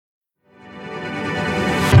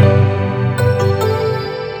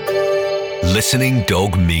Listening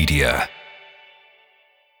Dog Media.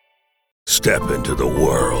 Step into the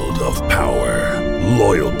world of power,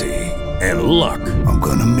 loyalty, and luck. I'm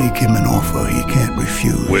gonna make him an offer he can't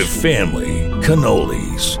refuse. With family,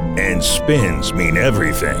 cannolis, and spins mean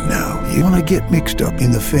everything. Now, you wanna get mixed up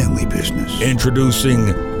in the family business. Introducing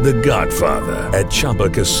The Godfather at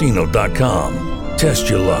ChumbaCasino.com.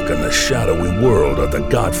 Test your luck in the shadowy world of The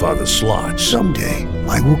Godfather slot. Someday,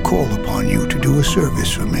 I will call upon you to do a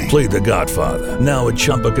service for me. Play The Godfather, now at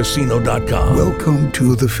ChumbaCasino.com. Welcome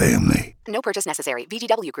to the family. No purchase necessary.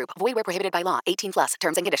 VGW Group. Void where prohibited by law. 18 plus.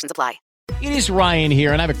 Terms and conditions apply. It is Ryan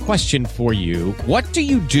here, and I have a question for you. What do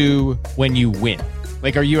you do when you win?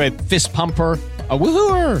 Like, are you a fist pumper, a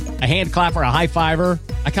woohooer, a hand clapper, a high fiver?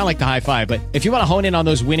 I kind of like the high five, but if you want to hone in on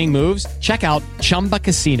those winning moves, check out Chumba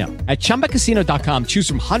Casino. At ChumbaCasino.com, choose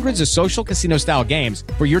from hundreds of social casino-style games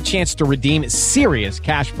for your chance to redeem serious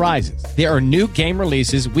cash prizes. There are new game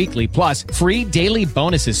releases weekly, plus free daily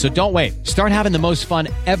bonuses. So don't wait. Start having the most fun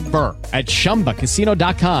ever at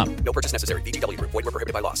ChumbaCasino.com. No purchase necessary. VGW Group. Void where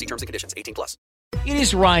prohibited by law. See terms and conditions. 18 plus. It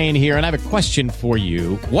is Ryan here, and I have a question for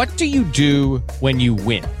you. What do you do when you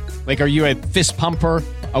win? Like, are you a fist pumper,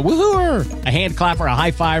 a woohooer, a hand clapper, a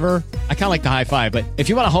high fiver? I kind of like the high five, but if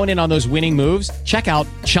you want to hone in on those winning moves, check out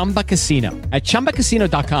Chumba Casino. At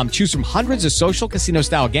ChumbaCasino.com, choose from hundreds of social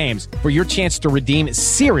casino-style games for your chance to redeem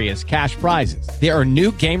serious cash prizes. There are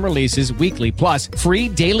new game releases weekly, plus free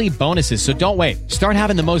daily bonuses. So don't wait. Start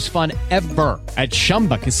having the most fun ever at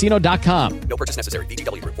ChumbaCasino.com. No purchase necessary.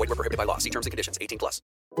 VGW Group. Void where prohibited by law. See terms and conditions. 18 plus.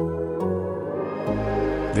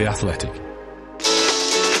 The Athletic.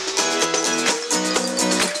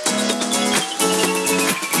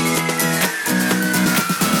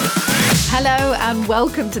 Hello and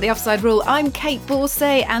welcome to The Offside Rule. I'm Kate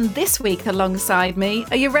Borsay, and this week alongside me,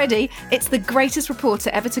 are you ready? It's the greatest reporter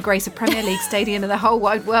ever to grace a Premier League stadium in the whole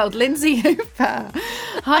wide world, Lindsay Hooper.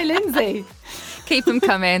 Hi, Lindsay. Keep them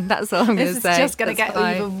coming. That's all I'm going to say. This is just going to get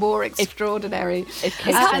even more extraordinary. It's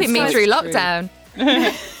helping me through lockdown.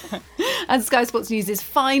 And Sky Sports News'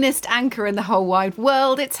 finest anchor in the whole wide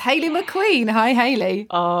world, it's Hayley McQueen. Hi, Hayley.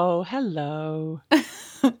 Oh, hello.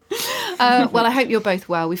 Well, I hope you're both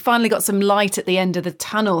well. We've finally got some light at the end of the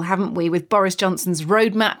tunnel, haven't we, with Boris Johnson's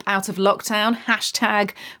roadmap out of lockdown,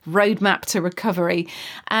 #roadmap to recovery.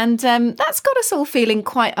 And that's got us all feeling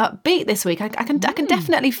quite upbeat this week. I can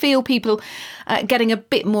definitely feel people getting a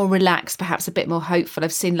bit more relaxed, perhaps a bit more hopeful.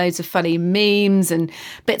 I've seen loads of funny memes and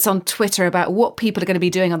bits on Twitter about what people are going to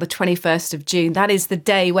be doing on the 21st of June. That is the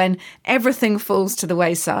day when everything falls to the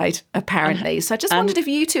wayside, apparently. So I just wondered if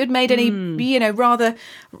you two had made any,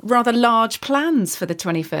 rather large plans for the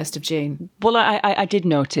 21st of June. Well, I did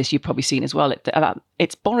notice, you've probably seen as well,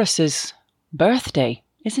 it's Boris's birthday,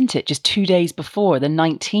 isn't it? Just 2 days before, the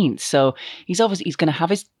 19th. So he's going to have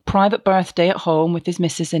his private birthday at home with his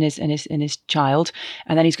missus and his child,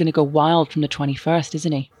 and then he's going to go wild from the 21st,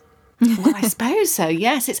 isn't he? Well, I suppose so,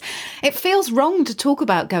 yes. It feels wrong to talk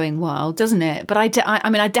about going wild, doesn't it? But I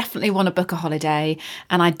definitely want to book a holiday,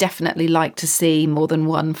 and I definitely like to see more than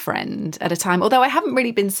one friend at a time. Although I haven't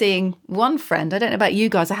really been seeing one friend. I don't know about you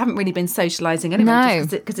guys. I haven't really been socialising anyway,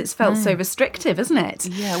 because it's felt so restrictive, isn't it?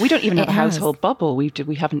 Yeah, we don't even have a household bubble. We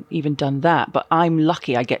haven't even done that. But I'm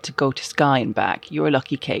lucky I get to go to Skye and back. You're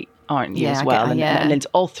lucky, Kate, aren't you, as well? And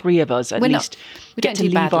all three of us, at least, we get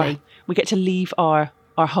to leave our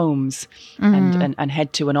homes and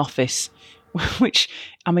head to an office, which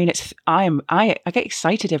I get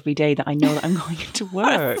excited every day that I know that I'm going into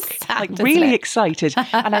work. Sad, really excited.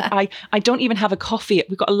 And I don't even have a coffee.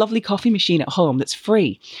 We've got a lovely coffee machine at home that's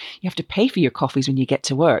free. You have to pay for your coffees when you get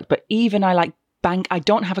to work, but even I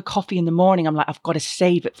don't have a coffee in the morning. I'm like, I've got to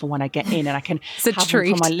save it for when I get in, and I can have them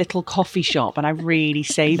from my little coffee shop, and I really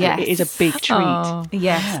save it. It is a big treat. Oh,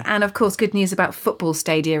 yes. Yeah. And of course, good news about football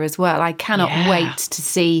stadia as well. I cannot wait to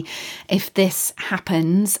see if this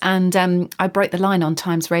happens. And I broke the line on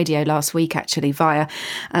Times Radio last week, actually, via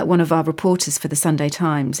one of our reporters for the Sunday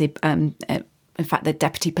Times. In fact, the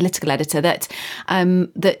deputy political editor, that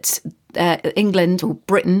England or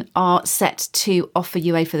Britain are set to offer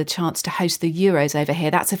UEFA the chance to host the Euros over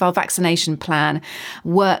here. That's if our vaccination plan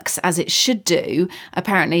works as it should do.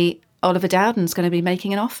 Apparently, Oliver Dowden's going to be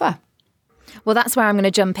making an offer. Well, that's where I'm going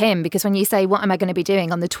to jump in, because when you say, what am I going to be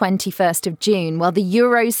doing on the 21st of June? Well, the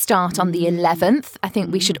Euros start on the 11th. I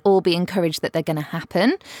think we should all be encouraged that they're going to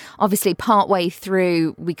happen. Obviously, partway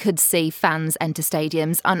through, we could see fans enter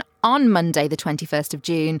stadiums. And on Monday, the 21st of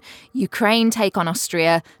June, Ukraine take on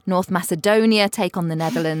Austria, North Macedonia take on the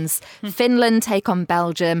Netherlands, Finland take on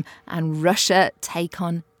Belgium, and Russia take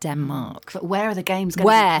on Denmark. But where are the games going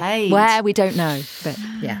to be played? Where, we don't know. But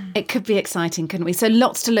yeah. It could be exciting, couldn't we? So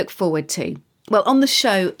lots to look forward to. Well, on the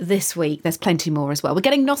show this week, there's plenty more as well. We're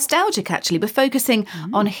getting nostalgic, actually. We're focusing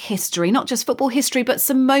on history, not just football history, but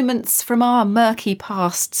some moments from our murky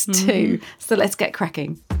pasts too. So let's get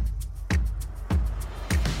cracking.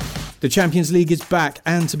 The Champions League is back,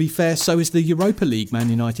 and to be fair, so is the Europa League, Man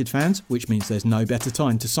United fans, which means there's no better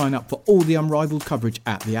time to sign up for all the unrivaled coverage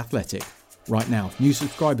at The Athletic. Right now, new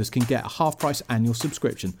subscribers can get a half-price annual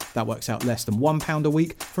subscription. That works out less than £1 a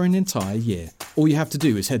week for an entire year. All you have to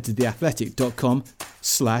do is head to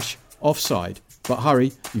theathletic.com/offside. But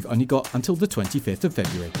hurry, you've only got until the 25th of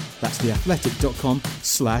February. That's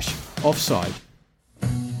theathletic.com/offside.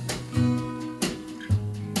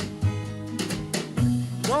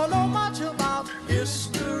 Don't know much about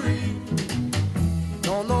history.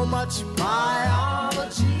 Don't know much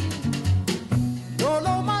biology. Don't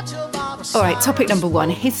know much about. All right, topic number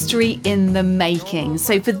 1, history in the making.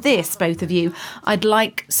 So for this, both of you, I'd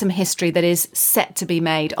like some history that is set to be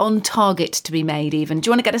made, on target to be made even. Do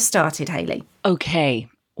you want to get us started, Hayley? Okay,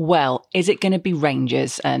 well, is it going to be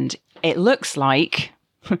Rangers? And it looks like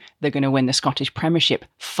they're going to win the Scottish Premiership,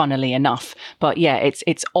 funnily enough. But yeah,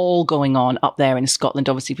 it's all going on up there in Scotland,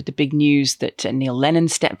 obviously, with the big news that Neil Lennon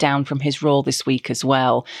stepped down from his role this week as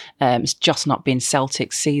well. It's just not been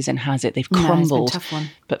Celtic's season, has it? They've crumbled. No, it's been a tough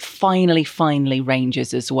one. But finally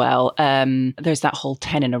Rangers as well. There's that whole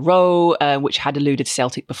 10 in a row, which had eluded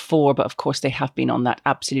Celtic before, but of course they have been on that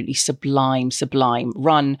absolutely sublime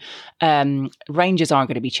run. Rangers are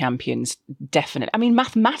going to be champions, definitely. I mean,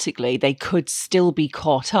 mathematically, they could still be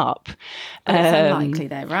caught up. But it's unlikely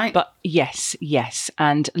though, right? But yes.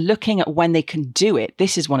 And looking at when they can do it,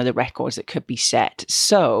 this is one of the records that could be set.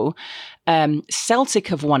 So Celtic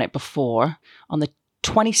have won it before on the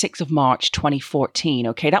 26th of March 2014.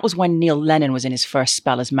 Okay, that was when Neil Lennon was in his first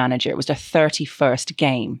spell as manager. It was their 31st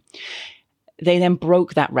game. They then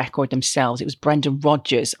broke that record themselves. It was Brendan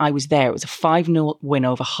Rodgers. I was there. It was a 5-0 win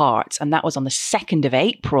over Hearts. And that was on the 2nd of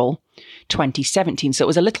April 2017. So it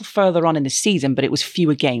was a little further on in the season, but it was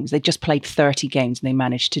fewer games. They just played 30 games and they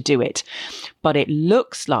managed to do it. But it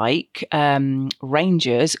looks like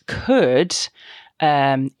Rangers could,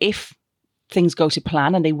 if things go to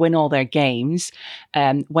plan and they win all their games,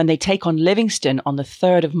 when they take on Livingston on the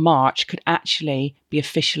 3rd of March, could actually be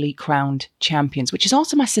officially crowned champions, which is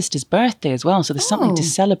also my sister's birthday as well. So there's something to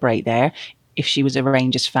celebrate there if she was a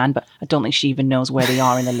Rangers fan, but I don't think she even knows where they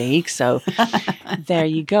are in the league. So there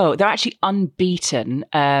you go. They're actually unbeaten.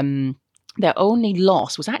 Their only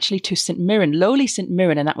loss was actually to St Mirren, lowly St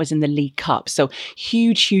Mirren, and that was in the League Cup. So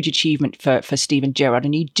huge achievement for Steven Gerrard.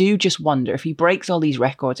 And you do just wonder, if he breaks all these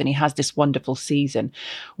records and he has this wonderful season,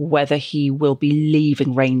 whether he will be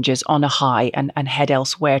leaving Rangers on a high and head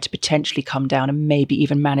elsewhere to potentially come down and maybe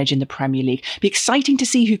even manage in the Premier League. It'd be exciting to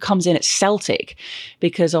see who comes in at Celtic,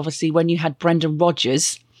 because obviously when you had Brendan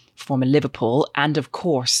Rodgers, former Liverpool, and of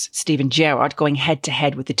course Steven Gerrard going head to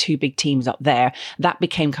head with the two big teams up there, that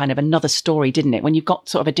became kind of another story, didn't it? When you've got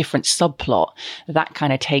sort of a different subplot, that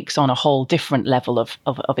kind of takes on a whole different level of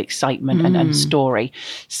excitement and story.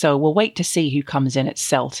 So we'll wait to see who comes in at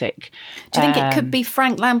Celtic. Do you think it could be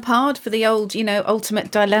Frank Lampard for the old,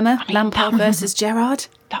 ultimate dilemma, Lampard versus Gerrard?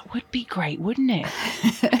 That would be great, wouldn't it?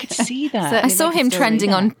 I could see that. I saw him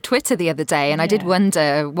trending on Twitter the other day, and I did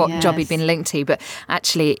wonder what job he'd been linked to, but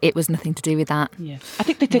actually it was nothing to do with that. Yeah, I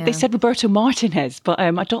think they said Roberto Martinez, but I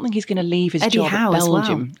don't think he's going to leave his job at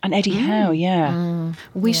Belgium. Well. And Eddie Howe,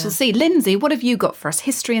 We shall see. Lindsay, what have you got for us?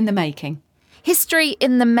 History in the making. History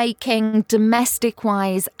in the making,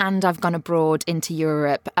 domestic-wise, and I've gone abroad into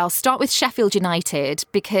Europe. I'll start with Sheffield United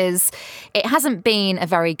because it hasn't been a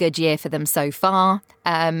very good year for them so far.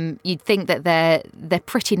 You'd think that they're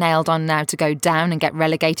pretty nailed on now to go down and get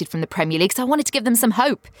relegated from the Premier League, so I wanted to give them some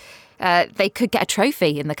hope. They could get a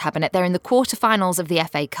trophy in the cabinet. They're in the quarterfinals of the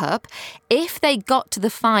FA Cup. If they got to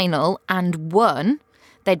the final and won,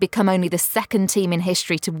 they'd become only the second team in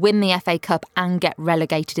history to win the FA Cup and get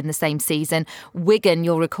relegated in the same season. Wigan,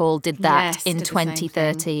 you'll recall, did that in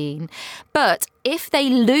 2013. But if they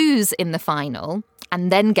lose in the final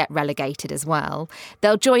and then get relegated as well,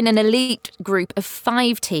 they'll join an elite group of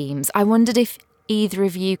 5 teams. I wondered if either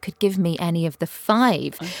of you could give me any of the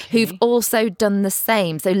 5 who've also done the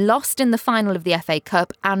same. So lost in the final of the FA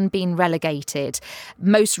Cup and been relegated.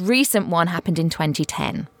 Most recent one happened in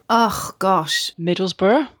 2010. Oh, gosh.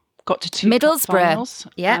 Middlesbrough got to 2 finals.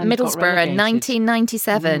 Yeah, Middlesbrough,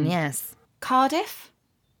 1997, yes. Cardiff?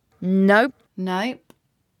 Nope.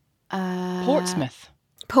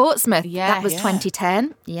 Portsmouth, yeah, that was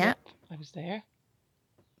 2010. Yeah. I was there.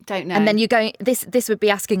 Don't know. And then you're going, this would be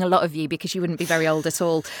asking a lot of you because you wouldn't be very old at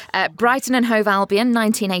all. Brighton and Hove Albion,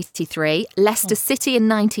 1983. Leicester City in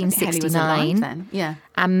 1969. Then. Yeah.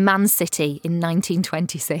 And Man City in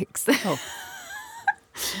 1926. Oh.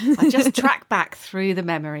 I just track back through the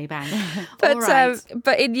memory bank.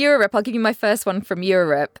 But in Europe, I'll give you my first one from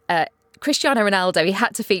Europe. Cristiano Ronaldo, he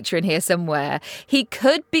had to feature in here somewhere. He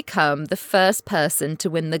could become the first person to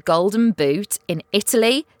win the Golden Boot in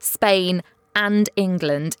Italy, Spain, and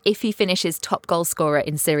England if he finishes top goal scorer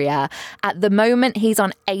in Serie A. At the moment, he's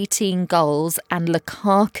on 18 goals and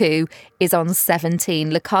Lukaku is on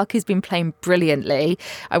 17. Lukaku's been playing brilliantly.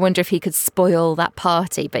 I wonder if he could spoil that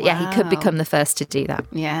party. But yeah, he could become the first to do that.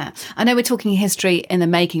 Yeah. I know we're talking history in the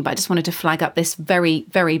making, but I just wanted to flag up this very,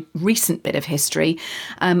 very recent bit of history.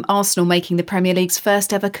 Arsenal making the Premier League's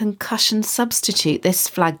first ever concussion substitute. This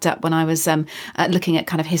flagged up when I was looking at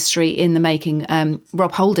kind of history in the making.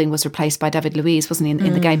 Rob Holding was replaced by David Luiz, wasn't he,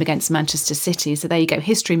 in the game against Manchester City. So there you go,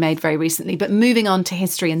 history made very recently. But moving on to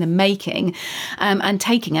history in the making, and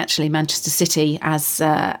taking actually Manchester City as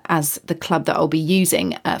the club that I'll be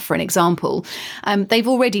using for an example. They've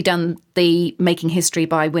already done the making history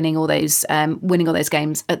by winning all those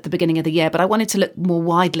games at the beginning of the year. But I wanted to look more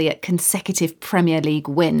widely at consecutive Premier League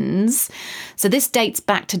wins. So this dates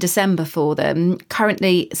back to December for them.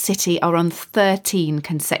 Currently, City are on 13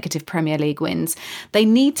 consecutive Premier League wins. They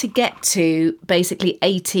need to get to basically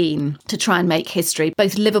 18 to try and make history.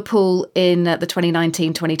 Both Liverpool in the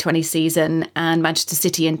 2019-2020 season and Manchester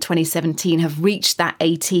City in 2017 have reached that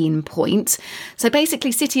 18 point. So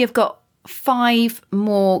basically City have got 6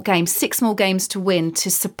 more games to win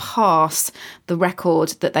to surpass the record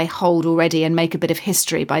that they hold already and make a bit of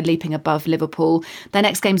history by leaping above Liverpool. Their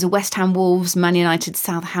next games are West Ham, Wolves, Man United,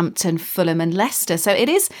 Southampton, Fulham and Leicester. So it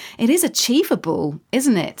is achievable,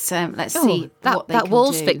 isn't it? Let's see what they that can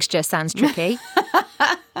Wolves do. fixture sounds tricky.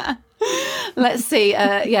 Let's see.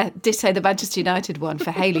 Ditto the Manchester United one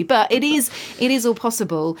for Hayley. But it is all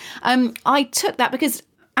possible. I took that because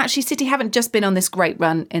actually, City haven't just been on this great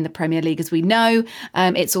run in the Premier League, as we know.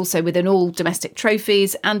 It's also within all domestic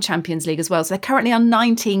trophies and Champions League as well. So they're currently on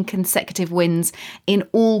 19 consecutive wins in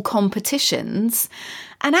all competitions.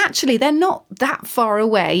 And actually, they're not that far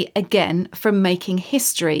away, again, from making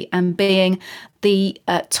history and being the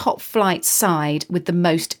top flight side with the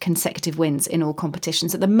most consecutive wins in all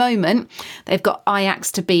competitions. At the moment, they've got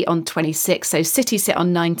Ajax to beat on 26. So City sit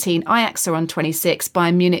on 19, Ajax are on 26,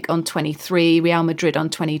 Bayern Munich on 23, Real Madrid on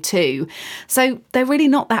 22. So they're really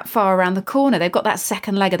not that far around the corner. They've got that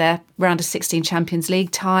second leg of their round of 16 Champions League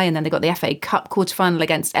tie, and then they've got the FA Cup quarter-final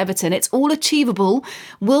against Everton. It's all achievable.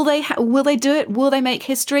 Will they do it? Will they make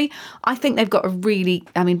history? I think they've got a really,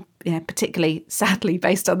 particularly sadly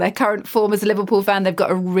based on their current form as a Liverpool fan, they've got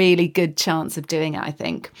a really good chance of doing it, I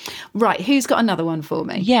think. Right, who's got another one for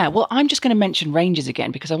me? Yeah, well, I'm just going to mention Rangers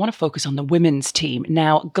again because I want to focus on the women's team.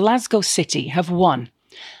 Now, Glasgow City have won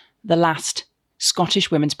the last Scottish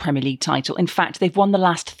Women's Premier League title. In fact, they've won the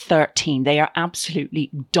last 13. They are absolutely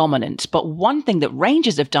dominant. But one thing that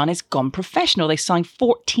Rangers have done is gone professional. They signed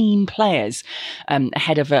 14 players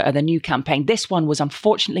ahead of the new campaign. This one was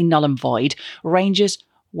unfortunately null and void. Rangers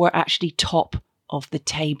were actually top of the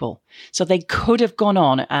table. So they could have gone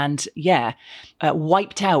on and,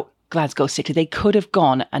 wiped out Glasgow City. They could have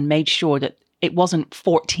gone and made sure that it wasn't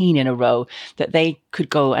 14 in a row, that they could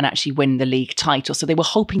go and actually win the league title. So they were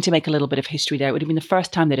hoping to make a little bit of history there. It would have been the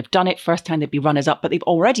first time they'd have done it, first time they'd be runners up, but they've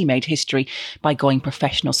already made history by going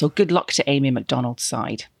professional. So good luck to Amy McDonald's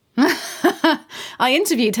side. I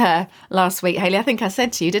interviewed her last week, Hayley. I think I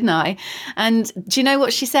said to you, didn't I? And do you know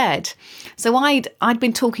what she said? So I'd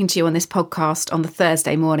been talking to you on this podcast on the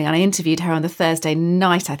Thursday morning, and I interviewed her on the Thursday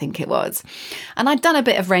night, I think it was. And I'd done a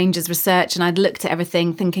bit of Rangers research and I'd looked at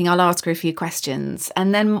everything thinking I'll ask her a few questions.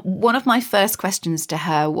 And then one of my first questions to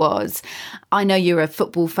her was, I know you're a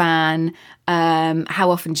football fan.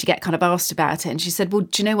 How often do you get kind of asked about it? And she said, well,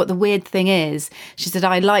 do you know what the weird thing is? She said,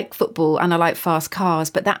 I like football and I like fast cars,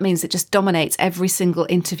 but that means it just dominates every single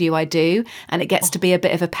interview I do, and it gets to be a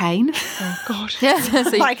bit of a pain. Oh, God. Yeah,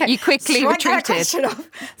 so you quickly retreated.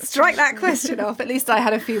 Strike that question off. At least I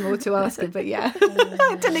had a few more to ask her, but yeah,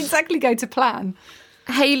 it didn't exactly go to plan.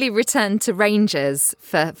 Hayley returned to Rangers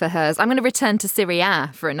for hers. I'm going to return to Serie A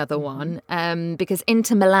for another one because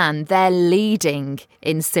Inter Milan, they're leading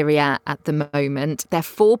in Serie A at the moment. They're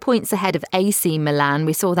 4 points ahead of AC Milan.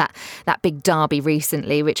 We saw that big derby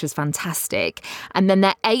recently, which was fantastic. And then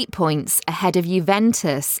they're 8 points ahead of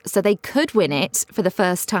Juventus. So they could win it for the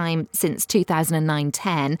first time since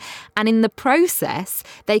 2009-10. And in the process,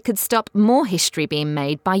 they could stop more history being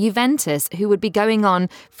made by Juventus, who would be going on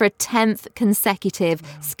for a 10th consecutive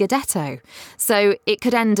massive Scudetto. So it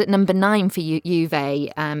could end at number 9 for Juve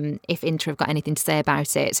if Inter have got anything to say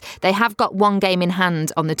about it. They have got one game in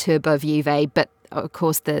hand on the two above Juve, but of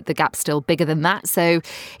course, the gap's still bigger than that. So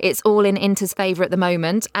it's all in Inter's favour at the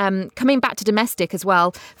moment. Coming back to domestic as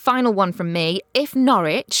well, final one from me. If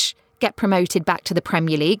Norwich get promoted back to the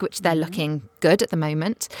Premier League, which they're looking good at the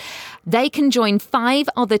moment, they can join 5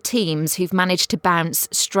 other teams who've managed to bounce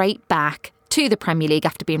straight back to the Premier League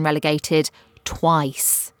after being relegated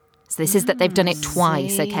twice. So this is that they've done it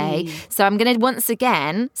twice, okay? So I'm going to once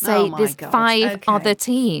again say there's 5 other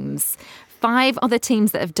teams. 5 other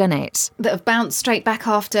teams that have done it. That have bounced straight back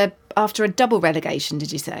after a double relegation,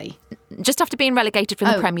 did you say? Just after being relegated from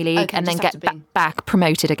the Premier League and then get back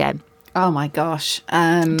promoted again. Oh my gosh.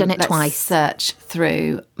 Done it twice. Search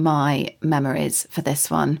through my memories for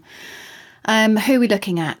this one. Who are we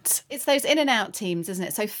looking at? It's those in and out teams, isn't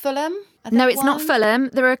it? So Fulham? No, it's not Fulham.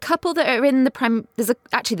 There are a couple that are in the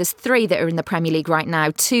there's 3 that are in the Premier League right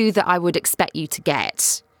now. 2 that I would expect you to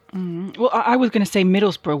get. Well, I was going to say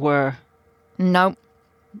Middlesbrough were. No,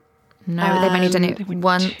 they've only done it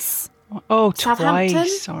once.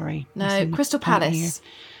 Twice. Sorry. No, Crystal Palace.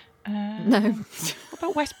 No. What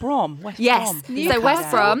about West Brom? Yes. So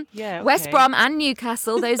West Brom. Yeah, okay. West Brom and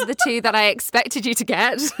Newcastle. Those are the 2 that I expected you to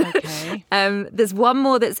get. Okay. There's one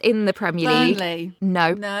more that's in the Premier League. Burnley.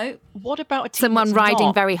 No. What about a team someone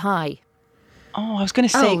riding very high? Oh, I was going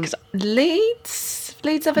to say Leeds.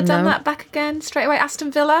 Leeds ever done that back again straight away?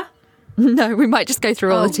 Aston Villa. No, we might just go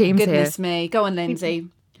through all the teams here. Goodness me. Go on, Lindsay.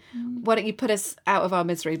 Why don't you put us out of our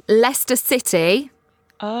misery? Leicester City.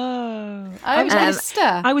 Leicester.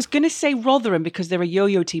 I was going to say Rotherham because they're a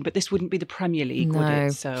yo-yo team, but this wouldn't be the Premier League, would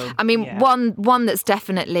it? So, I mean, one that's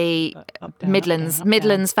definitely Midlands.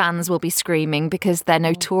 Midlands fans will be screaming because they're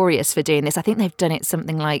notorious for doing this. I think they've done it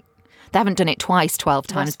something like, they haven't done it twice 12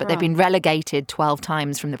 times, but they've been relegated 12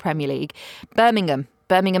 times from the Premier League. Birmingham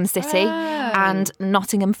City and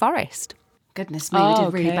Nottingham Forest. Goodness me, we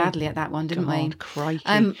did really badly at that one, didn't we? Crikey.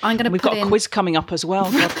 We've got a quiz coming up as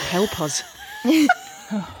well. God help us.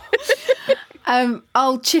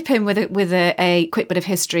 I'll chip in with a quick bit of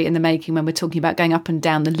history in the making when we're talking about going up and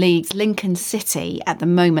down the leagues. Lincoln City, at the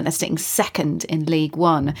moment, they're sitting second in League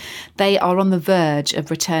One. They are on the verge of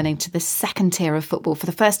returning to the second tier of football for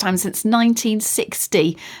the first time since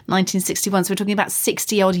 1961. So we're talking about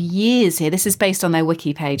 60-odd years here. This is based on their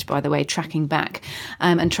wiki page, by the way, tracking back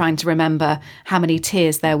and trying to remember how many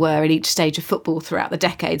tiers there were at each stage of football throughout the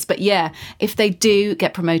decades. But yeah, if they do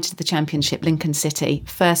get promoted to the Championship, Lincoln City,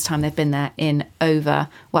 first time they've been there in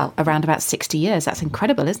around about 60 years. That's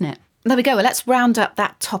incredible, isn't it? There we go. Well, let's round up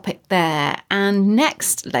that topic there. And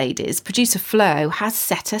next, ladies, producer Flo has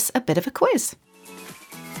set us a bit of a quiz.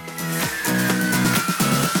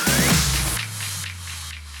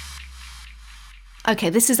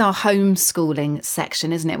 Okay, this is our homeschooling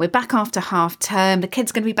section, isn't it? We're back after half term. The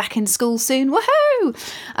kids are going to be back in school soon.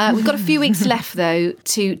 Woohoo! We've got a few weeks left, though,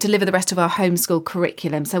 to deliver the rest of our homeschool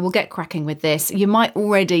curriculum. So we'll get cracking with this. You might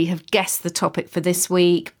already have guessed the topic for this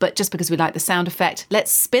week, but just because we like the sound effect,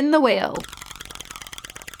 let's spin the wheel.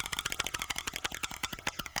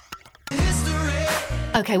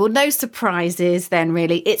 Okay, well, no surprises then,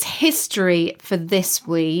 really. It's history for this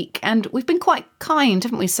week. And we've been quite kind,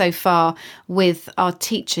 haven't we, so far with our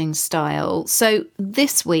teaching style. So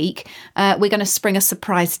this week, we're going to spring a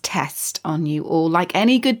surprise test on you all. Like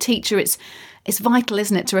any good teacher, it's vital,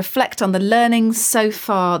 isn't it, to reflect on the learning so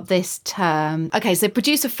far this term. Okay, so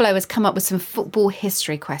producer Flo has come up with some football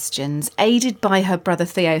history questions, aided by her brother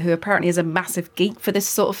Theo, who apparently is a massive geek for this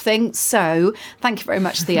sort of thing. So thank you very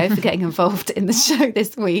much, Theo, for getting involved in the show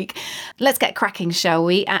this week. Let's get cracking, shall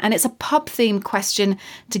we? And it's a pub-themed question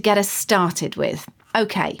to get us started with.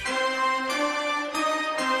 Okay.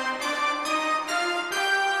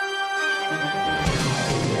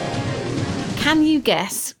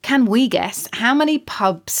 Can we guess how many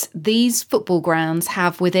pubs these football grounds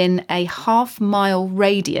have within a half-mile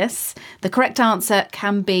radius? The correct answer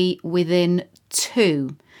can be within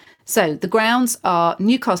 2. So the grounds are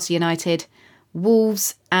Newcastle United,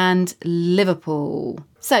 Wolves and Liverpool.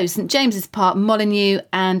 So St James's Park, Molineux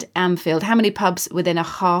and Anfield. How many pubs within a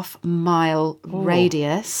half-mile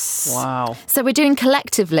radius? Wow. So we're doing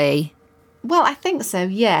collectively? Well, I think so,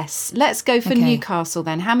 yes. Let's go for Newcastle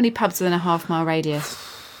then. How many pubs within a half-mile radius?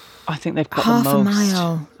 I think they've got half the most. A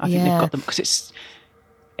mile. I think they've got them because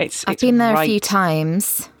I've been there a few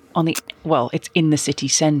times. It's in the city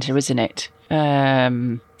centre, isn't it?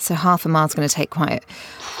 So half a mile's going to take quite.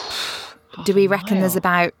 Do we reckon there's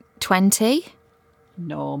about 20?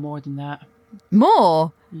 No, more than that.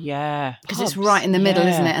 More? Yeah. Because it's right in the middle,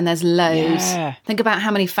 isn't it? And there's loads. Yeah. Think about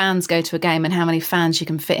how many fans go to a game and how many fans you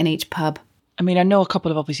can fit in each pub. I mean, I know a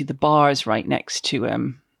couple of, obviously, the bars right next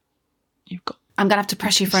to... you've got. I'm going to have to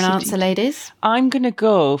press you for an answer, ladies. I'm going to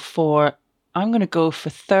go for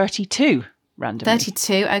 32 randomly.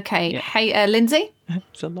 32, okay. Yeah. Hey, Lindsay?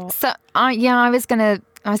 It's a lot. So, I was going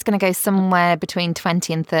to go somewhere between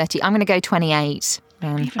 20 and 30. I'm going to go 28.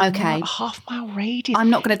 Okay. A half-mile radius. I'm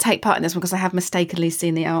not going to take part in this one because I have mistakenly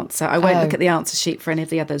seen the answer. I won't look at the answer sheet for any of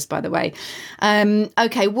the others, by the way.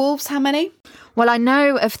 Okay, Wolves, how many? Well, I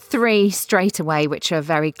know of 3 straight away, which are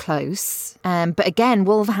very close. But again,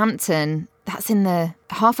 Wolverhampton, that's in the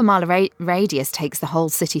half-a-mile radius takes the whole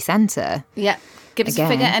city centre. Yeah. Give us a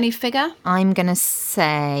figure, any figure? I'm going to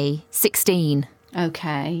say 16.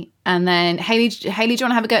 Okay. And then, Hayley, do you want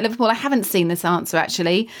to have a go at Liverpool? I haven't seen this answer,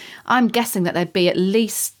 actually. I'm guessing that there'd be at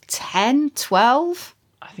least 10, 12?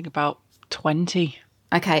 I think about 20.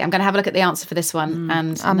 Okay, I'm going to have a look at the answer for this one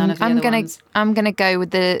and none of the other ones. I'm going to go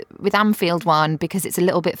with Anfield one because it's a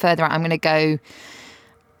little bit further out. I'm going to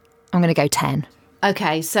go 10.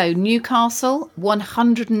 Okay, so Newcastle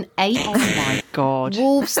 108. Oh my God.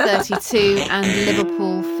 Wolves 32 and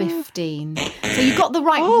Liverpool 15. So you got the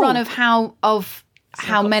right run of how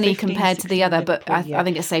many 15, compared to the other, but I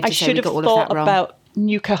think it's safe to say we got all of that wrong. I should have thought about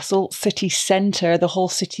Newcastle city centre, the whole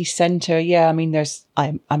city centre. Yeah, I mean, there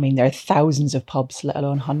are thousands of pubs, let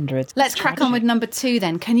alone hundreds. Let's crack on with number 2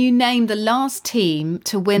 then. Can you name the last team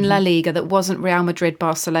to win La Liga that wasn't Real Madrid,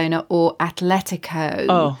 Barcelona or Atletico?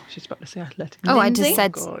 Oh, she's about to say Atletico. Oh, I just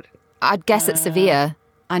said, I'd guess at Sevilla.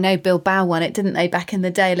 I know Bilbao won it, didn't they, back in the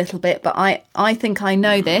day a little bit, but I think I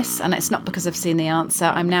know this, and it's not because I've seen the answer.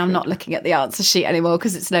 I'm now not looking at the answer sheet anymore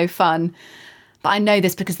because it's no fun. But I know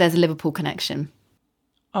this because there's a Liverpool connection.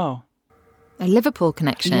 Oh. A Liverpool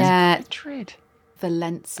connection? Yeah. Madrid.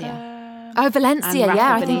 Valencia. Valencia,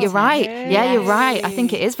 yeah, I think you're right. Yeah, you're right. I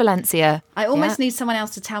think it is Valencia. I almost need someone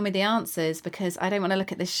else to tell me the answers because I don't want to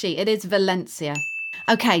look at this sheet. It is Valencia.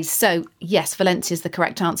 Okay, so yes, Valencia is the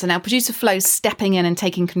correct answer. Now, producer Flo's stepping in and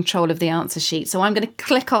taking control of the answer sheet. So I'm going to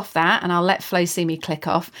click off that and I'll let Flo see me click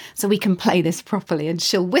off so we can play this properly. And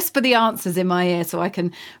she'll whisper the answers in my ear so I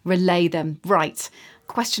can relay them. Right.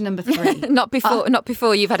 Question number 3. Not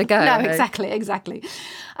before you've had a go. No, exactly.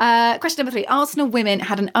 Question number 3. Arsenal women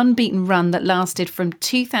had an unbeaten run that lasted from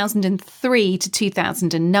 2003 to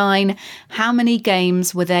 2009. How many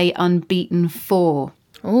games were they unbeaten for?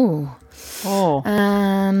 Oh.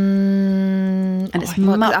 And it's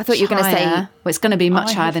much I thought you were going to say... Well, it's going to be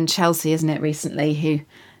much higher than Chelsea, isn't it, recently, who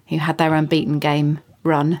had their unbeaten game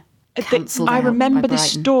run cancelled out. I remember the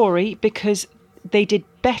story because they did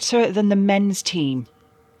better than the men's team.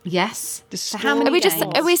 Yes. So how many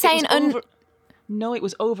are we saying... No, it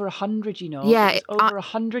was over 100, you know. Yeah. It was over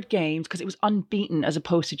 100 games because it was unbeaten as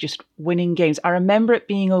opposed to just winning games. I remember it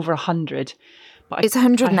being over 100. But it's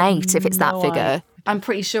 108 if it's that figure. I'm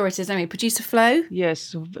pretty sure it is. Anyway, producer Flo?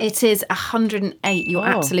 Yes. It is 108. You're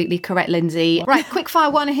absolutely correct, Lindsay. Right, quick fire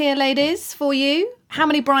one here, ladies, for you. How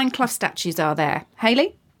many Brian Clough statues are there?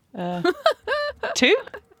 Hayley? 2.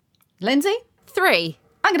 Lindsay? 3.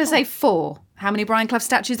 I'm going to say 4. How many Brian Clough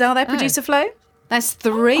statues are there, producer Flo? That's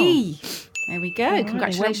 3. There we go. Right.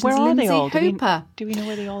 Congratulations, where are Lindsay they all? Hooper. Do we know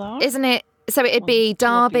where they all are? Isn't it? So it'd be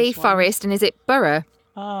Derby, Forest, and is it Borough?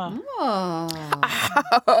 Oh.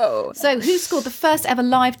 So who scored the first ever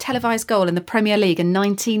live televised goal in the Premier League in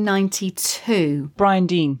 1992? Brian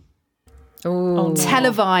Deane. Oh.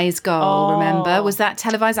 Televised goal, remember? Was that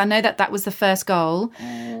televised? I know that was the first goal.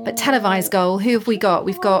 But televised goal, who have we got?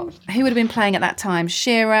 We've got, who would have been playing at that time?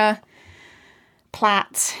 Shearer,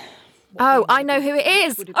 Platt. Oh, I know who it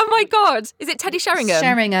is. Oh my God. Is it Teddy Sheringham?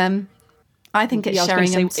 Sheringham. I think it's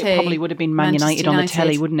Sheringham too. It probably would have been Man United on the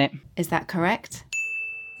telly, wouldn't it? Is that correct?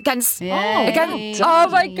 Against. Against. Oh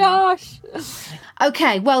my gosh.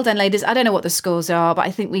 Okay, well done, ladies. I don't know what the scores are, but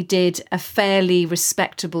I think we did a fairly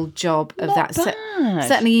respectable job of that.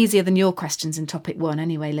 Certainly easier than your questions in topic 1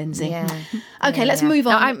 anyway, Lindsay. Yeah. Okay, let's move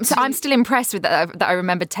on. No, I'm still impressed with that I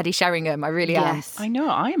remembered Teddy Sheringham. I really am. I know,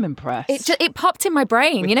 I am impressed. It popped in my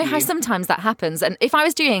brain. You know how sometimes that happens? And if I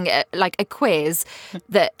was doing a quiz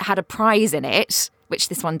that had a prize in it, which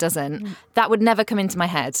this one doesn't, that would never come into my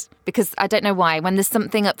head because I don't know why. When there's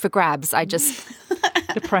something up for grabs, I just...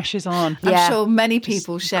 The pressure's on. I'm sure many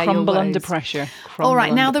people share your woes. Crumble under pressure. All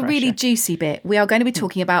right, now the really juicy bit. We are going to be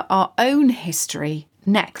talking about our own history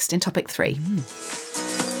next in topic 3.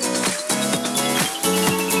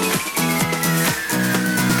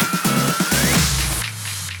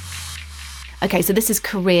 Okay, so this is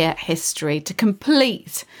career history. To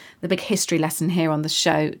complete the big history lesson here on the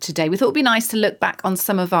show today. We thought it would be nice to look back on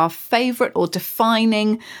some of our favourite or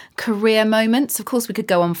defining career moments. Of course, we could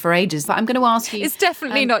go on for ages, but I'm going to ask you... It's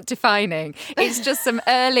definitely not defining. It's just some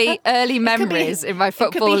early memories in my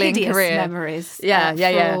footballing career. Memories.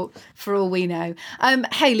 Yeah. For all we know.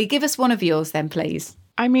 Hayley, give us one of yours then, please.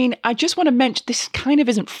 I mean, I just want to mention, this kind of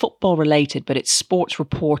isn't football related, but it's sports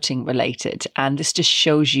reporting related. And this just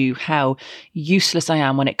shows you how useless I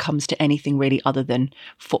am when it comes to anything really other than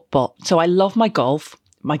football. So I love my golf.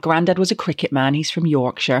 My granddad was a cricket man. He's from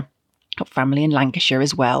Yorkshire. Got family in Lancashire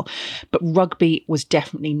as well. But rugby was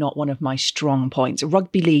definitely not one of my strong points.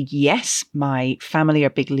 Rugby league, yes, my family are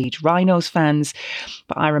big Leeds Rhinos fans.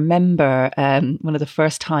 But I remember one of the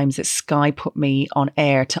first times that Sky put me on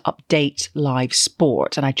air to update live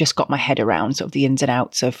sport. And I just got my head around sort of the ins and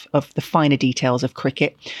outs of the finer details of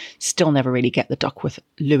cricket. Still never really get the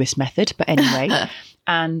Duckworth-Lewis method. But anyway...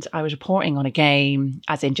 And I was reporting on a game,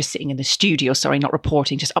 as in just sitting in the studio, not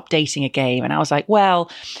reporting, just updating a game. And I was like, well,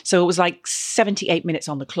 so it was like 78 minutes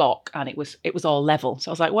on the clock and it was all level. So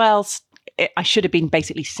I was like, well, I should have been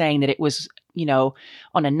basically saying that it was,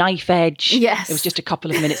 on a knife edge. Yes. It was just a couple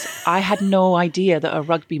of minutes. I had no idea that a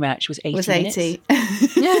rugby match was 80 minutes.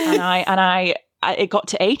 80. It got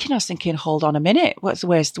to 8 and I was thinking, hold on a minute,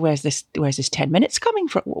 where's this 10 minutes coming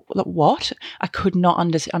from? What? I could not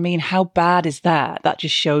understand. I mean, how bad is that? That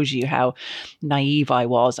just shows you how naive I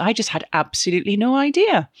was. I just had absolutely no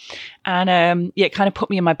idea. And it kind of put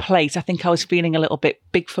me in my place. I think I was feeling a little bit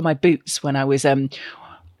big for my boots when I was on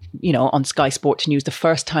Sky Sports News the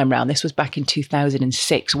first time round. This was back in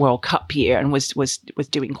 2006 World Cup year and was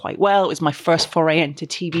doing quite well. It was my first foray into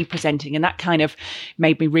TV presenting, and that kind of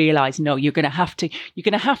made me realise, no, you're going to have to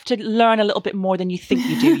learn a little bit more than you think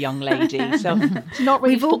you do, young lady. So it's not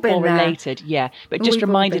really football related, but it just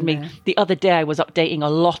reminded me the other day I was updating a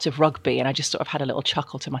lot of rugby, and I just sort of had a little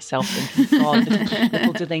chuckle to myself, thinking, God,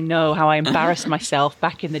 little do they know how I embarrassed myself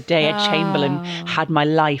back in the day. Ed Chamberlain had my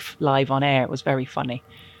life live on air. It was very funny.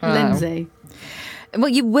 Lindsay. Well,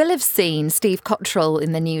 you will have seen Steve Cottrell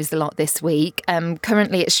in the news a lot this week.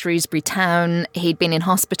 Currently at Shrewsbury Town, he'd been in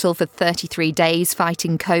hospital for 33 days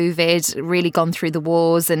fighting COVID, really gone through the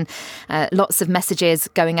wars, and lots of messages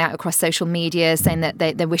going out across social media saying that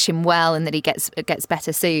they wish him well and that he gets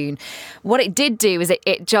better soon. What it did do is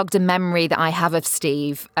it jogged a memory that I have of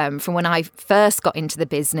Steve from when I first got into the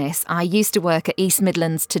business. I used to work at East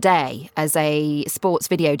Midlands Today as a sports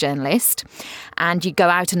video journalist, and you go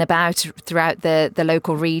out and about throughout the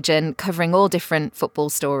local region covering all different football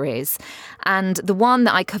stories. And the one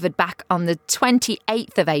that I covered back on the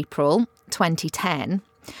 28th of April 2010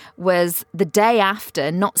 was the day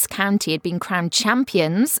after Notts County had been crowned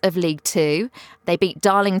champions of League Two. They beat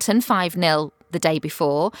Darlington 5-0 the day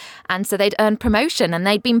before, and so they'd earned promotion and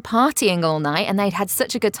they'd been partying all night and they'd had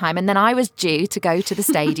such a good time. And then I was due to go to the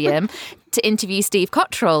stadium to interview Steve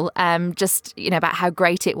Cottrell, about how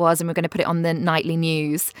great it was, and we're going to put it on the nightly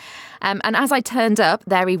news. And as I turned up,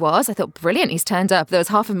 there he was. I thought, brilliant, he's turned up. There was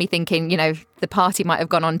half of me thinking, the party might have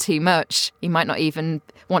gone on too much. He might not even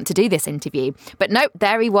want to do this interview. But no,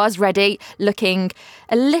 there he was, ready, looking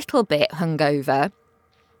a little bit hungover.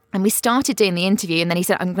 And we started doing the interview, and then he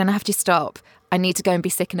said, I'm going to have to stop. I need to go and be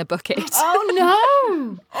sick in a bucket. Oh,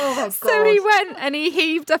 no. Oh, my God. So he went and he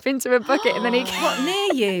heaved up into a bucket and then he... What,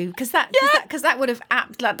 near you? Because that would have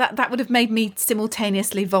that would have made me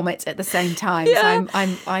simultaneously vomit at the same time. Yeah.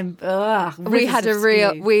 So we had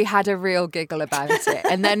a real giggle about it.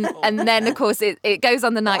 And then of course it goes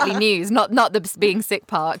on the nightly news, not the being sick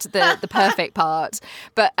part, the perfect part.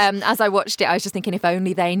 But as I watched it, I was just thinking, if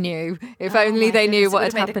only they knew. If only they knew what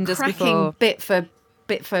had happened just before. Bit for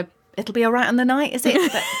It'll Be All Right on the Night, is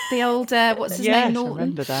it? The old, what's his name? Norton? I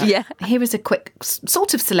remember that. Yeah. Here is a quick,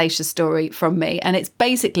 sort of salacious story from me. And it's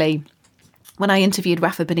basically, when I interviewed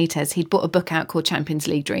Rafa Benitez, he'd brought a book out called Champions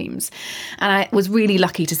League Dreams. And I was really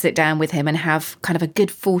lucky to sit down with him and have kind of a good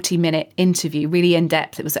 40-minute interview, really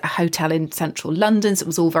in-depth. It was at a hotel in central London, so it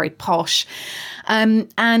was all very posh.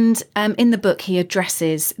 And in the book, he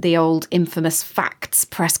addresses the old infamous Facts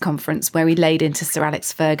press conference where he laid into Sir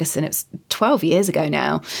Alex Ferguson. It was 12 years ago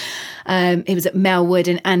now. He was at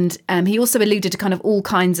Melwood, and he also alluded to kind of all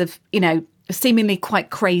kinds of, seemingly quite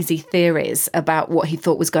crazy theories about what he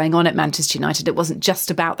thought was going on at Manchester United. It wasn't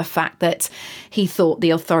just about the fact that he thought the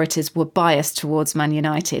authorities were biased towards Man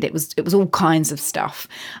United. It was all kinds of stuff,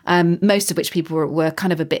 most of which people were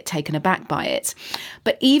kind of a bit taken aback by it.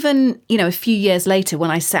 But even, a few years later,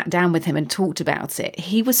 when I sat down with him and talked about it,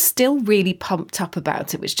 he was still really pumped up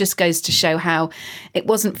about it, which just goes to show how it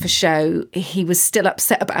wasn't for show. He was still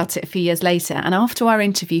upset about it a few years later. And after our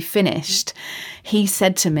interview finished, he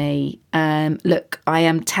said to me, look, I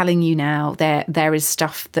am telling you now, there is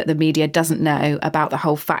stuff that the media doesn't know about the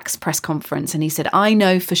whole Fax press conference. And he said, I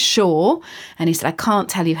know for sure. And he said, I can't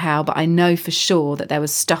tell you how, but I know for sure that there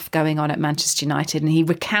was stuff going on at Manchester United. And he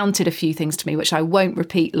recounted a few things to me, which I won't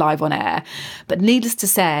repeat live on air. But needless to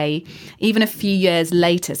say, even a few years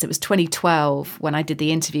later, so it was 2012 when I did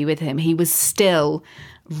the interview with him, he was still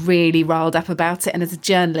really riled up about it. And as a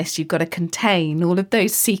journalist, you've got to contain all of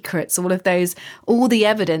those secrets, all the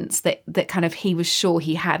evidence that kind of he was sure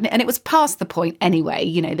he had. And it was past the point anyway.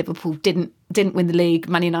 You know, Liverpool didn't win the league.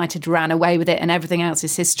 Man United ran away with it, and everything else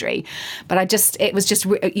is history. But it was just,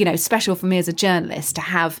 you know, special for me as a journalist to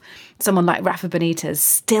have someone like Rafa Benitez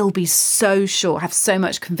still be so sure, have so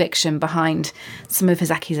much conviction behind some of his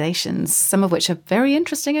accusations, some of which are very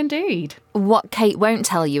interesting indeed. What Kate won't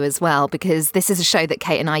tell you as well, because this is a show that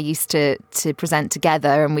Kate and I used to present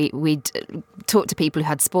together, and we'd talk to people who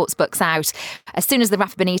had sports books out. As soon as the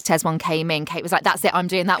Rafa Benitez one came in, Kate was like, "That's it, I'm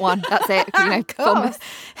doing that one. That's it." You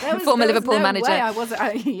know, former Liverpool manager. Way I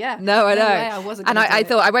wasn't. Yeah. No, I know. I wasn't. And I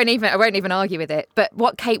thought I won't even argue with it. But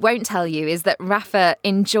what Kate won't tell you is that Rafa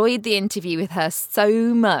enjoyed the interview with her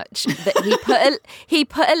so much that he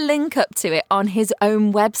put a link up to it on his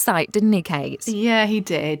own website, didn't he, Kate? Yeah, he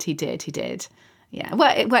did. Yeah,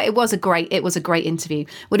 well, it was a great interview.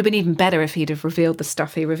 Would have been even better if he'd have revealed the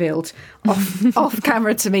stuff he revealed off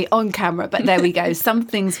camera to me on camera. But there we go. Some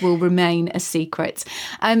things will remain a secret.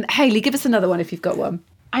 Hayley, give us another one if you've got one.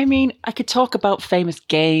 I mean, I could talk about famous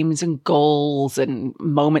games and goals and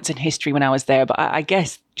moments in history when I was there, but I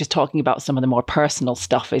guess just talking about some of the more personal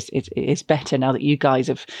stuff is better now that you guys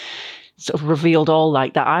have sort of revealed all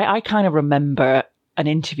like that. I kind of remember an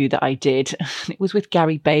interview that I did. It was with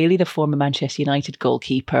Gary Bailey, the former Manchester United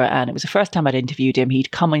goalkeeper, and it was the first time I'd interviewed him.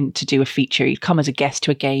 He'd come in to do a feature. He'd come as a guest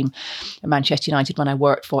to a game at Manchester United when I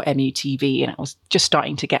worked for MUTV, and I was just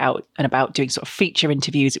starting to get out and about doing sort of feature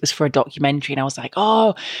interviews. It was for a documentary, and I was like,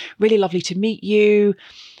 "Oh, really lovely to meet you."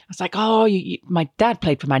 I was like, "Oh, my dad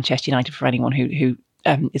played for Manchester United," for anyone who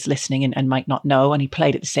is listening and might not know, and he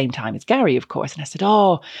played at the same time as Gary, of course. And I said,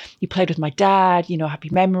 "Oh, you played with my dad, you know, happy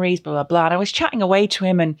memories, blah, blah, blah." And I was chatting away to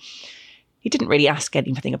him, and he didn't really ask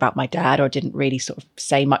anything about my dad or didn't really sort of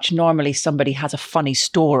say much. Normally somebody has a funny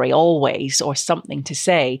story always or something to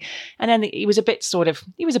say. And then he was a bit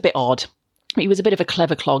odd. He was a bit of a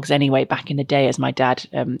clever clogs anyway back in the day, as my dad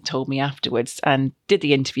told me afterwards, and did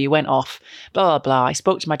the interview, went off, blah, blah, blah. I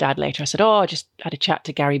spoke to my dad later. I said, "Oh, I just had a chat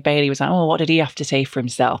to Gary Bailey." He was like, "Oh, what did he have to say for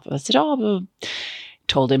himself?" I said, "Oh, well,"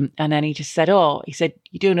 told him. And then he just said, "Oh," he said,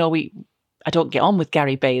 "You do know I don't get on with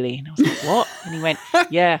Gary Bailey." And I was like, "What?" And he went,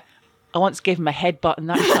 "Yeah, I once gave him a headbutt and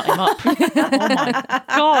that shut him up." Oh my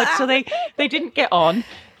God. So they didn't get on.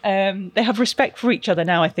 They have respect for each other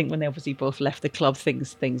now. I think when they obviously both left the club,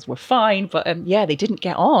 things were fine. But yeah, they didn't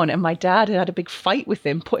get on. And my dad had a big fight with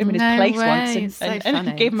him, put him in his place once,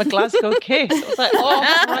 and gave him a Glasgow kiss. I was like, "Oh,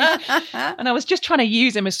 right." And I was just trying to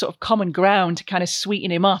use him as sort of common ground to kind of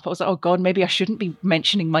sweeten him up. I was like, "Oh God, maybe I shouldn't be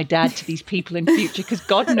mentioning my dad to these people in future, because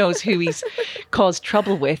God knows who he's caused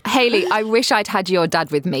trouble with." Hayley, I wish I'd had your dad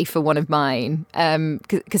with me for one of mine,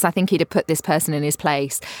 because I think he'd have put this person in his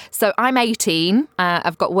place. So I'm 18.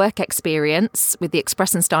 I've got work experience with the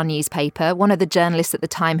Express and Star newspaper. One of the journalists at the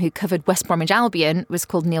time who covered West Bromwich Albion was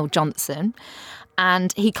called Neil Johnson.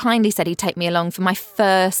 And he kindly said he'd take me along for my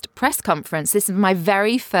first press conference. This is my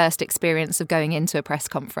very first experience of going into a press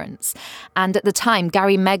conference. And at the time,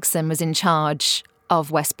 Gary Megson was in charge of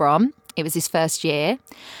West Brom. It was his first year.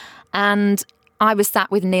 And I was sat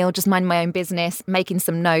with Neil, just minding my own business, making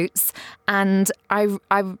some notes. And I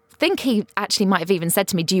think he actually might have even said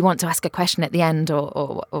to me, "Do you want to ask a question at the end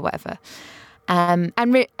or whatever?" And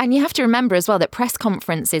you have to remember as well that press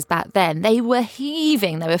conferences back then, they were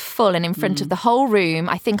heaving, they were full, and in front of the whole room.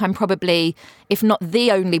 I think I'm probably, if not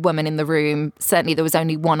the only woman in the room, certainly there was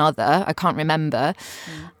only one other, I can't remember.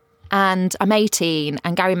 And I'm 18,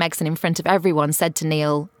 and Gary Megson in front of everyone said to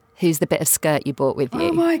Neil, "Who's the bit of skirt you bought with you?"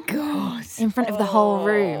 Oh my God. In front of the whole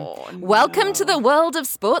room. No. Welcome to the world of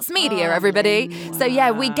sports media, everybody. Wow. So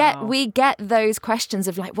yeah, we get those questions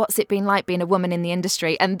of like, what's it been like being a woman in the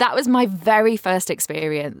industry? And that was my very first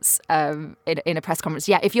experience in a press conference.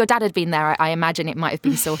 Yeah, if your dad had been there, I imagine it might have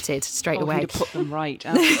been sorted straight away. He'd have put them right,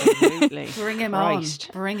 absolutely. Bring him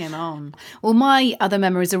on. Well, my other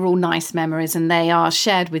memories are all nice memories, and they are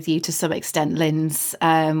shared with you to some extent, Linz,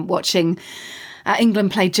 watching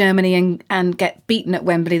England played Germany and get beaten at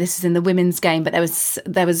Wembley. This is in the women's game, but there was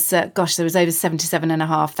over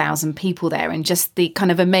 77,500 people there, and just the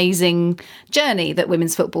kind of amazing journey that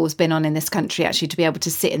women's football has been on in this country, actually, to be able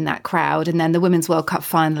to sit in that crowd. And then the Women's World Cup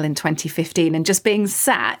final in 2015, and just being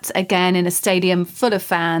sat again in a stadium full of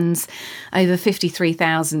fans, over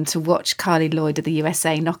 53,000, to watch Carly Lloyd of the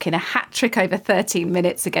USA knock in a hat-trick over 13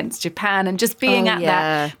 minutes against Japan, and just being at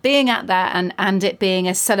that and it being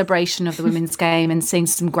a celebration of the women's game and seeing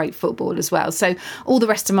some great football as well. So all the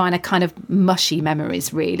rest of mine are kind of mushy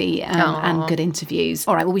memories, really, and good interviews.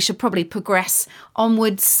 All right, well, we should probably progress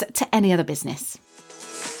onwards to any other business.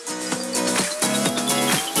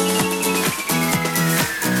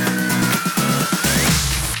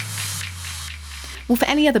 Well, for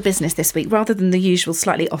any other business this week, rather than the usual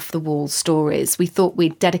slightly off-the-wall stories, we thought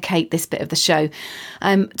we'd dedicate this bit of the show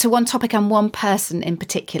to one topic and one person in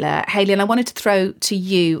particular. Hayley, and I wanted to throw to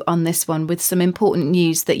you on this one with some important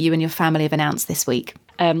news that you and your family have announced this week.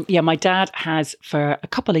 My dad has for a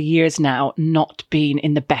couple of years now not been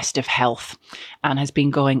in the best of health and has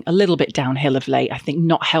been going a little bit downhill of late. I think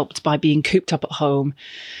not helped by being cooped up at home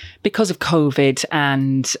because of COVID,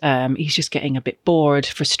 and he's just getting a bit bored,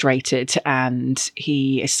 frustrated, and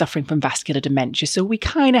he is suffering from vascular dementia. So we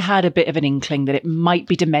kind of had a bit of an inkling that it might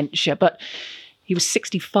be dementia, but he was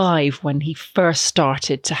 65 when he first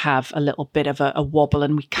started to have a little bit of a wobble,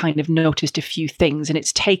 and we kind of noticed a few things, and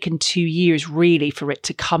it's taken 2 years really for it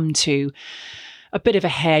to come to a bit of a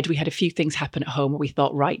head. We had a few things happen at home where we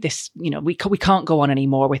thought, right, this, we can't go on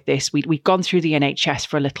anymore with this. We've gone through the NHS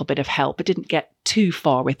for a little bit of help, but didn't get too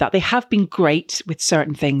far with that. They have been great with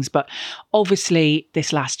certain things, but obviously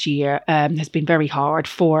this last year has been very hard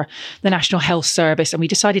for the National Health Service, and we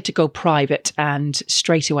decided to go private, and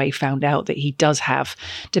straight away found out that he does have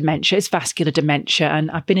dementia. It's vascular dementia, and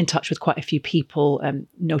I've been in touch with quite a few people,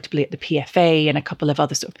 notably at the PFA and a couple of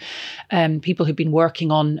other sort of people who've been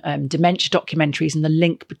working on dementia documentaries and the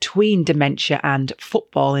link between dementia and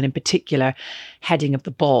football, and in particular heading of the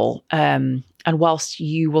ball. And whilst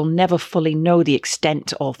you will never fully know the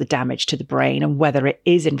extent of the damage to the brain and whether it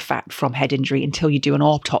is in fact from head injury until you do an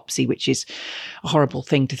autopsy, which is a horrible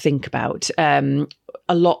thing to think about, a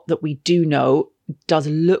lot that we do know does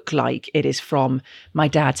look like it is from my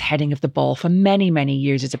dad's heading of the ball for many, many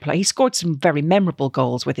years as a player. He scored some very memorable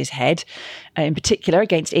goals with his head, in particular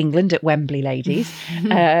against England at Wembley, ladies.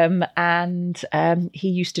 And he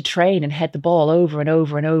used to train and head the ball over and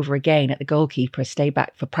over and over again at the goalkeeper, stay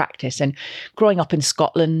back for practice. And growing up in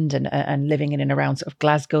Scotland and living in and around sort of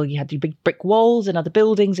Glasgow, you had the big brick walls and other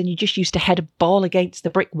buildings, and you just used to head a ball against the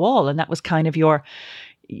brick wall. And that was kind of your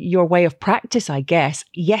way of practice, I guess.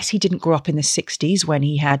 Yes, he didn't grow up in the 60s when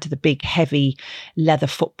he had the big, heavy leather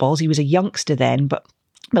footballs. He was a youngster then, but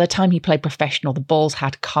by the time he played professional, the balls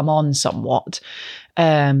had come on somewhat.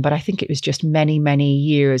 But I think it was just many, many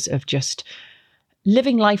years of just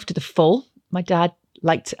living life to the full. My dad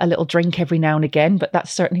liked a little drink every now and again, but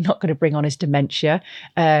that's certainly not going to bring on his dementia.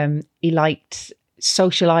 He liked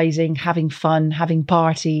socializing, having fun, having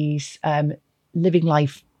parties, living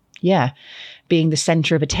life, being the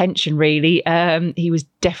centre of attention, really. He was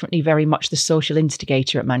definitely very much the social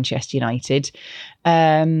instigator at Manchester United.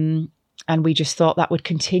 And we just thought that would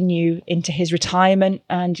continue into his retirement.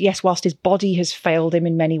 And yes, whilst his body has failed him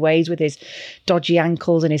in many ways with his dodgy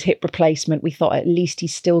ankles and his hip replacement, we thought at least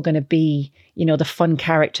he's still going to be, the fun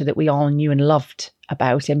character that we all knew and loved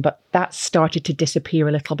about him. But that started to disappear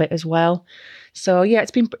a little bit as well. So yeah,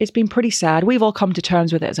 it's been pretty sad. We've all come to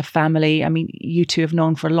terms with it as a family. I mean, you two have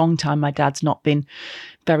known for a long time my dad's not been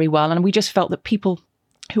very well. And we just felt that people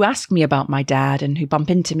who ask me about my dad and who bump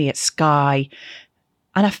into me at Sky,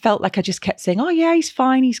 and I felt like I just kept saying, oh yeah, he's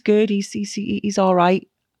fine, he's good, he's all right.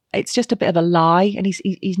 It's just a bit of a lie, and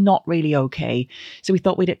he's not really okay. So we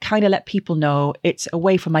thought we'd kind of let people know it's a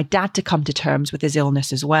way for my dad to come to terms with his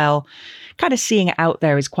illness as well. Kind of seeing it out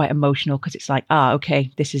there is quite emotional, because it's like,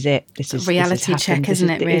 okay, this is it. This is reality check, isn't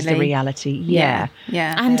it? Really, is the reality. Yeah.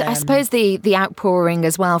 And I suppose the outpouring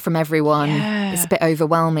as well from everyone is a bit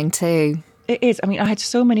overwhelming too. It is. I mean, I had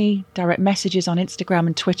so many direct messages on Instagram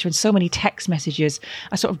and Twitter and so many text messages.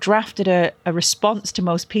 I sort of drafted a response to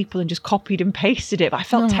most people and just copied and pasted it. But I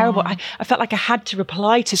felt terrible. I felt like I had to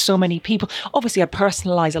reply to so many people. Obviously, I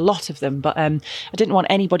personalise a lot of them, but I didn't want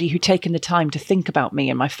anybody who'd taken the time to think about me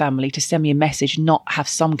and my family to send me a message not have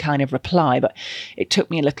some kind of reply. But it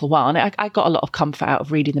took me a little while. And I got a lot of comfort out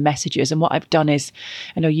of reading the messages. And what I've done is,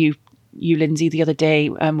 I know you, Lindsay, the other day,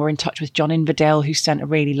 we're in touch with John Inverdale, who sent a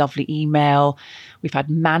really lovely email. We've had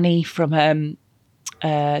Manny from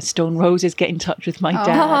Stone Roses get in touch with my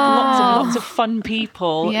dad. Lots of fun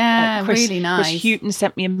people. Yeah, really nice. Chris Hughton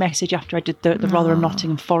sent me a message after I did the Rotherham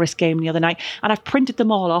Nottingham Forest game the other night, and I've printed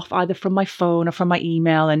them all off either from my phone or from my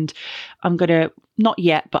email, and I'm going to, not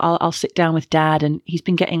yet, but I'll sit down with Dad, and he's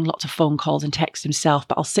been getting lots of phone calls and texts himself,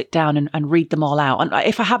 but I'll sit down and read them all out. And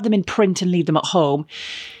if I have them in print and leave them at home,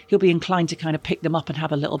 he'll be inclined to kind of pick them up and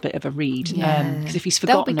have a little bit of a read. Because if he's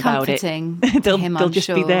forgotten about it, they'll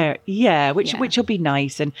just be there. Yeah, which will be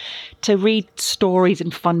nice. And to read stories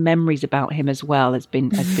and fun memories about him as well has been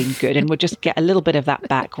good. And we'll just get a little bit of that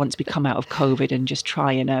back once we come out of COVID and just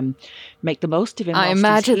try and make the most of him. I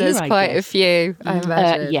imagine there's quite a few. I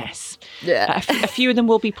imagine. Yes. Yeah. A few of them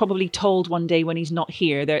will be probably told one day when he's not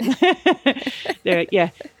here. They're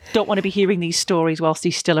don't want to be hearing these stories whilst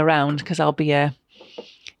he's still around, because it'll be a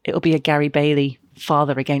Gary Bailey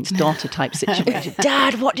father against daughter type situation.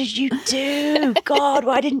 Dad, what did you do? God,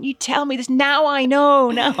 why didn't you tell me this? Now I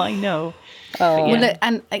know. Oh. Well, look,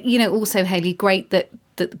 and also, Hayley, great that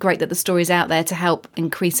the story's out there to help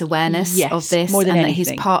increase awareness of this, more than and anything.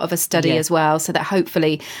 that he's part of a study as well, so that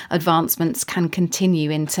hopefully advancements can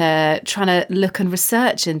continue into trying to look and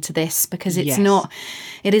research into this, because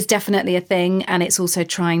it is definitely a thing, and it's also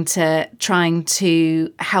trying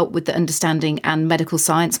to help with the understanding and medical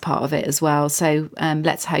science part of it as well. So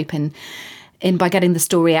let's hope in by getting the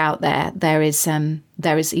story out there is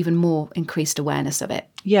even more increased awareness of it.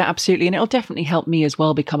 Yeah, absolutely. And it'll definitely help me as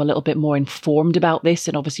well become a little bit more informed about this,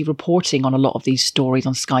 and obviously reporting on a lot of these stories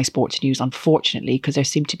on Sky Sports News, unfortunately, because there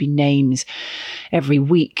seem to be names every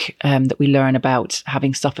week that we learn about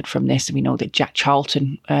having suffered from this. And we know that Jack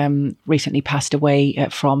Charlton recently passed away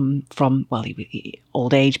from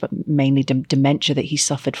old age, but mainly dementia that he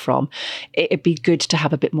suffered from. It'd be good to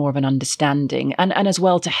have a bit more of an understanding, and as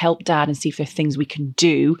well to help Dad and see if there are things we can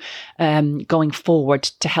do going forward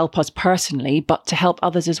to help us personally, but to help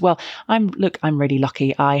others as well. I'm really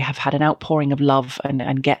lucky. I have had an outpouring of love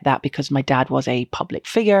and get that because my dad was a public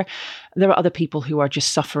figure. There are other people who are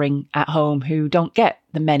just suffering at home who don't get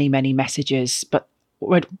the many, many messages, but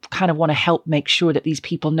would kind of want to help make sure that these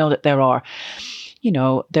people know that there are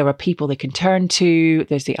people they can turn to.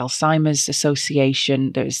 There's the Alzheimer's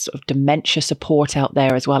Association. There's sort of dementia support out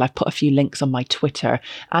there as well. I've put a few links on my Twitter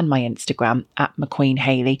and my Instagram at McQueen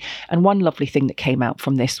Hayley. And one lovely thing that came out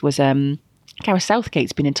from this was Gareth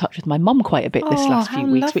Southgate's been in touch with my mum quite a bit this last few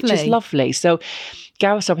weeks, which is lovely. So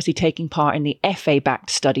Gareth's obviously taking part in the FA-backed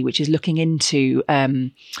study, which is looking into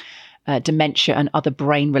dementia and other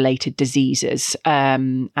brain-related diseases.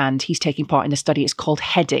 And he's taking part in a study. It's called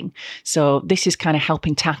Heading. So this is kind of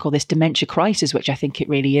helping tackle this dementia crisis, which I think it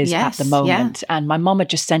really is at the moment. Yeah. And my mum had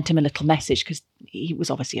just sent him a little message because he was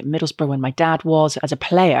obviously at Middlesbrough when my dad was as a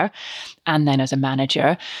player and then as a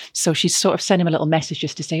manager. So she sort of sent him a little message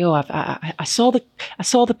just to say, I saw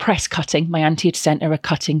the press cutting. My auntie had sent her a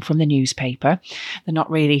cutting from the newspaper. They're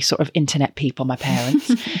not really sort of internet people, my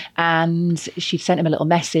parents. And she sent him a little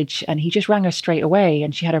message and he just rang her straight away.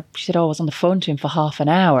 And she said, I was on the phone to him for half an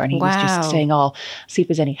hour. And he was just saying, I'll see if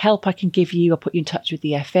there's any help I can give you. I'll put you in touch with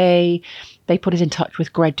the FA. They put us in touch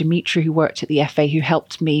with Greg Dimitri, who worked at the FA, who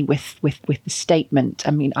helped me with the statement.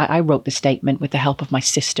 I mean, I wrote the statement with the help of my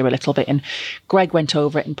sister a little bit, and Greg went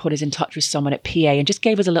over it and put us in touch with someone at PA and just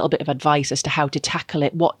gave us a little bit of advice as to how to tackle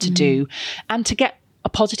it, what to do, and to get a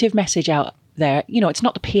positive message out there. It's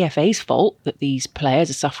not the PFA's fault that these players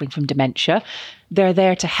are suffering from dementia. They're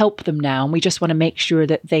there to help them now. And we just want to make sure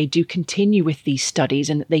that they do continue with these studies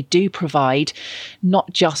and that they do provide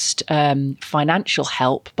not just financial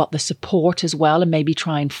help, but the support as well, and maybe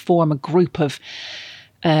try and form a group of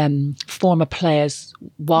former players,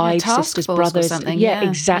 wives, sisters, brothers. Yeah,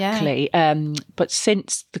 exactly. Yeah. But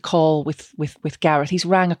since the call with Gareth, he's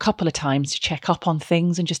rang a couple of times to check up on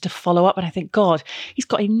things and just to follow up. And I think, God, he's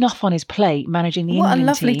got enough on his plate managing the England team.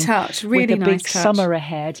 What a lovely touch, really nice touch. With a big summer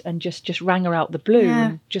ahead, and just rang her out the blue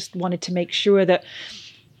and just wanted to make sure that,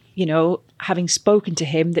 having spoken to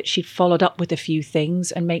him, that she'd followed up with a few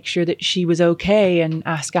things and make sure that she was okay and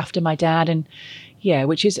ask after my dad. And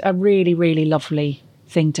which is a really, really lovely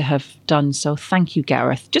thing to have done. So thank you,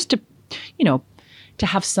 Gareth. Just to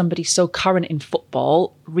have somebody so current in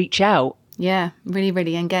football reach out. Yeah, really,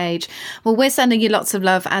 really engage. Well, we're sending you lots of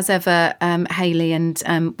love as ever, Hayley,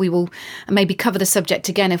 and we will maybe cover the subject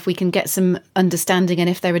again if we can get some understanding, and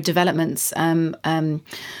if there are developments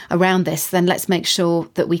around this, then let's make sure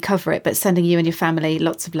that we cover it. But sending you and your family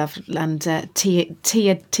lots of love, and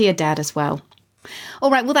to your dad as well. All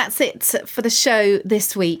right, well, that's it for the show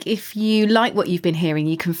this week. If you like what you've been hearing,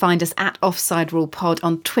 you can find us at Offside Rule Pod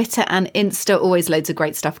on Twitter and Insta. Always loads of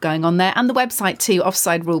great stuff going on there. And the website too,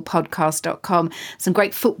 offsiderulepodcast.com. Some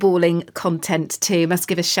great footballing content too. Must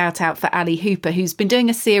give a shout out for Ali Hooper, who's been doing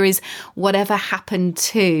a series, Whatever Happened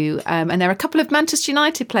To. And there are a couple of Manchester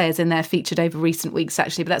United players in there featured over recent weeks,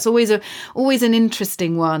 actually. But that's always an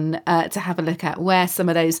interesting one to have a look at, where some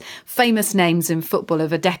of those famous names in football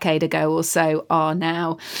of a decade ago or so are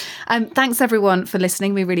now. Thanks everyone for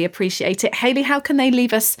listening. We really appreciate it. Hayley, how can they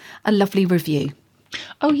leave us a lovely review?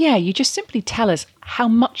 Oh yeah, you just simply tell us how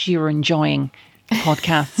much you're enjoying the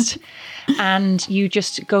podcast and you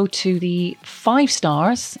just go to the 5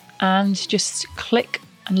 stars and just click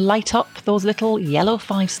and light up those little yellow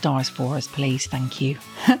 5 stars for us, please. Thank you.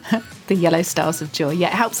 The yellow stars of joy. Yeah,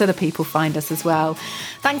 it helps other people find us as well.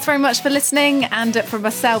 Thanks very much for listening, and from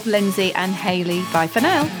myself, Lindsay, and Hayley, bye for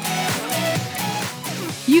now.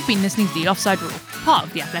 You've been listening to The Offside Rule, part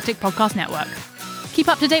of the Athletic Podcast Network. Keep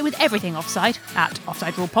up to date with everything offside at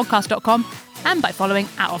offsiderulepodcast.com and by following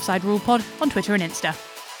at Offside Rule Pod on Twitter and Insta.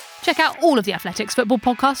 Check out all of the Athletics football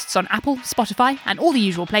podcasts on Apple, Spotify and all the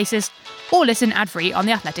usual places, or listen ad-free on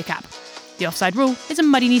the Athletic app. The Offside Rule is a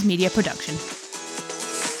Muddy Knees Media production.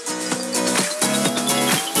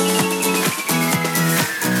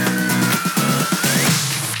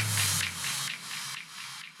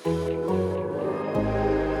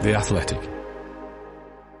 The Athletic.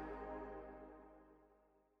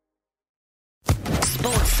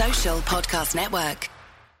 Sports Social Podcast Network.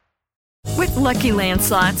 With Lucky Land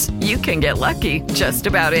Slots, you can get lucky just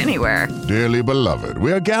about anywhere. Dearly beloved,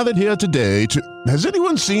 we are gathered here today to... Has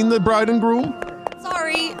anyone seen the bride and groom?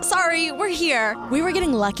 Sorry, we're here. We were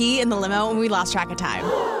getting lucky in the limo and we lost track of time.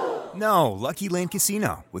 No, Lucky Land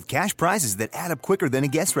Casino, with cash prizes that add up quicker than a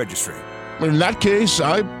guest registry. In that case,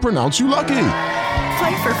 I pronounce you lucky.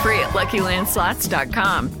 Play for free at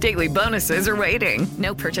LuckyLandSlots.com. Daily bonuses are waiting.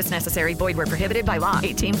 No purchase necessary. Void where prohibited by law.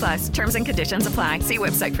 18+. Terms and conditions apply. See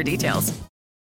website for details.